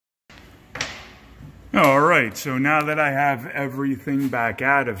All right, so now that I have everything back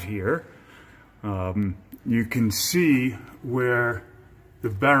out of here, you can see where the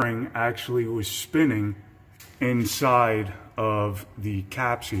bearing actually was spinning inside of the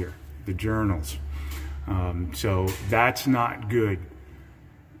caps here, the journals. So that's not good.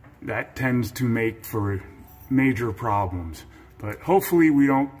 That tends to make for major problems. But hopefully we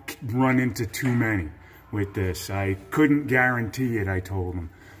don't run into too many with this. I couldn't guarantee it, I told them.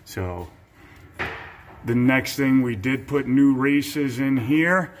 So the next thing, we did put new races in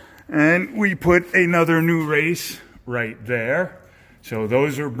here, and we put another new race right there. So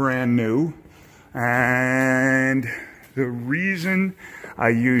those are brand new. And the reason I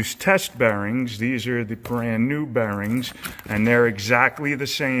use test bearings, these are the brand new bearings, and they're exactly the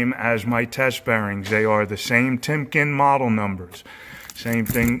same as my test bearings. They are the same Timken model numbers. Same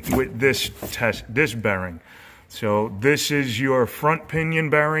thing with this bearing. So this is your front pinion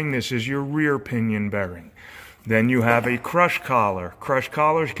bearing, this is your rear pinion bearing. Then you have a crush collar. Crush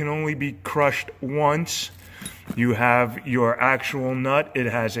collars can only be crushed once. You have your actual nut. It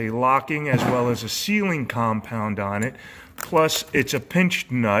has a locking as well as a sealing compound on it. Plus it's a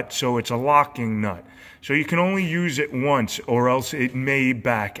pinched nut, so it's a locking nut. So you can only use it once, or else it may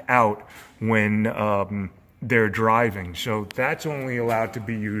back out when they're driving. So that's only allowed to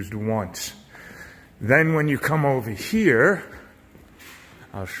be used once. Then when you come over here,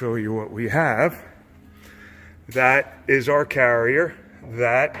 I'll show you what we have. That is our carrier.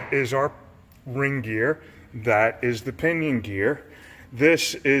 That is our ring gear. That is the pinion gear.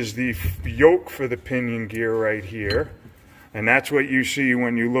 This is the yoke for the pinion gear right here. And that's what you see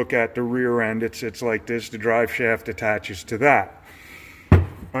when you look at the rear end. It's like this. The drive shaft attaches to that.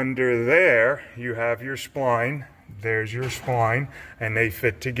 Under there, you have your spline. There's your spline, and they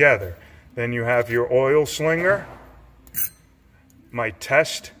fit together. Then you have your oil slinger, my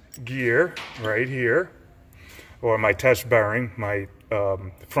test gear right here, or my test bearing, my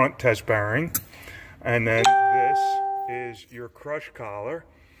front test bearing. And then this is your crush collar.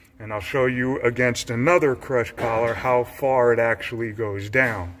 And I'll show you against another crush collar how far it actually goes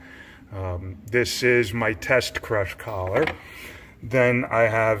down. This is my test crush collar. Then I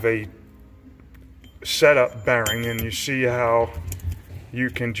have a setup bearing, and you see how you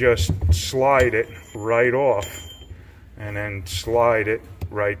can just slide it right off and then slide it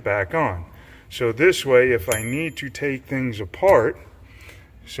right back on. So this way, if I need to take things apart,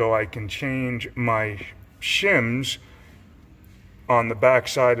 so I can change my shims on the back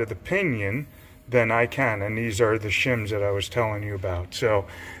side of the pinion, then I can. And these are the shims that I was telling you about. So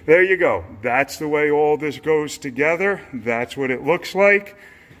there you go. That's the way all this goes together. That's what it looks like.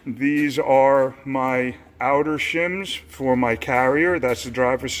 These are my outer shims for my carrier. That's the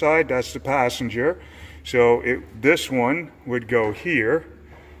driver's side, that's the passenger. So this one would go here,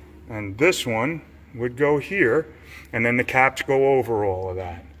 and this one would go here, and then the caps go over all of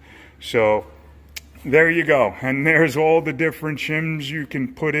that. So there you go. And there's all the different shims you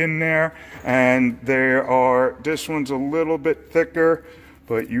can put in there. And this one's a little bit thicker,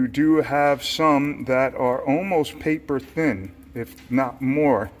 but you do have some that are almost paper thin, if not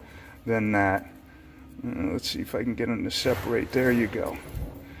more than that. Let's see if I can get them to separate. There you go.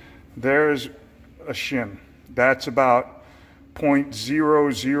 There's a shim. That's about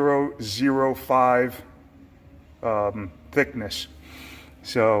 0.0005 thickness.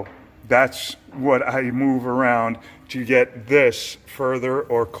 So that's what I move around to get this further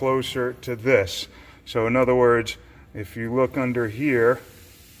or closer to this. So in other words, if you look under here,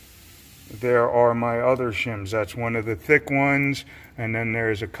 there are my other shims. That's one of the thick ones, and then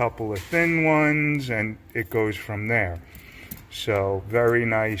there's a couple of thin ones, and it goes from there. So very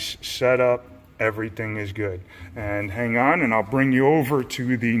nice setup. Everything is good. And hang on, and I'll bring you over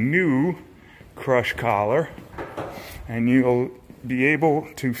to the new crush collar, and you'll be able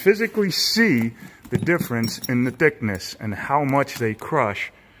to physically see the difference in the thickness and how much they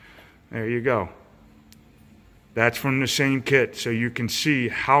crush. There you go. That's from the same kit, so you can see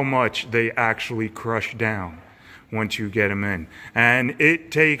how much they actually crush down once you get them in. And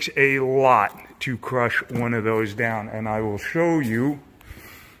it takes a lot to crush one of those down, and I will show you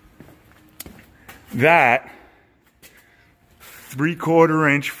that 3/4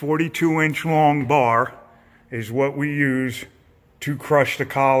 inch, 42 inch long bar is what we use to crush the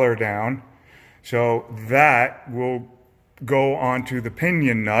collar down. So that will go onto the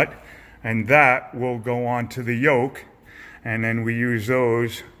pinion nut, and that will go onto the yoke, and then we use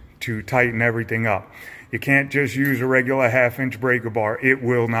those to tighten everything up. You can't just use a regular 1/2 inch breaker bar. It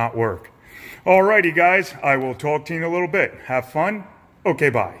will not work. Alrighty guys, I will talk to you in a little bit. Have fun. Okay,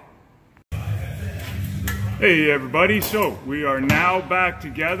 bye. Hey everybody, so we are now back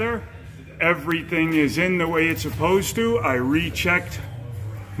together everything is in the way it's supposed to. I rechecked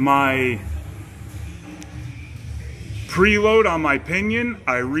my preload on my pinion.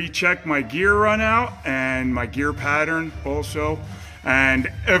 I rechecked my gear run out and my gear pattern also.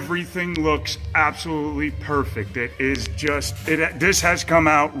 And everything looks absolutely perfect. It is just, this has come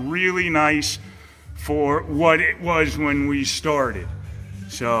out really nice for what it was when we started.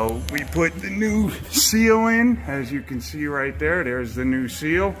 So we put the new seal in, as you can see right there. There's the new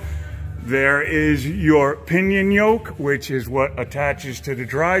seal. There is your pinion yoke, which is what attaches to the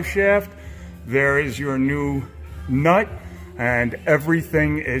drive shaft. There is your new nut, and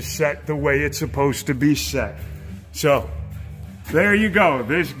everything is set the way it's supposed to be set. So there you go.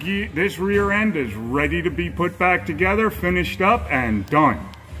 This rear end is ready to be put back together, finished up, and done.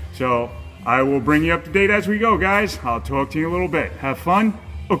 So I will bring you up to date as we go, guys. I'll talk to you in a little bit. Have fun.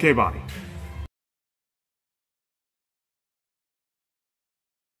 Okay, bye.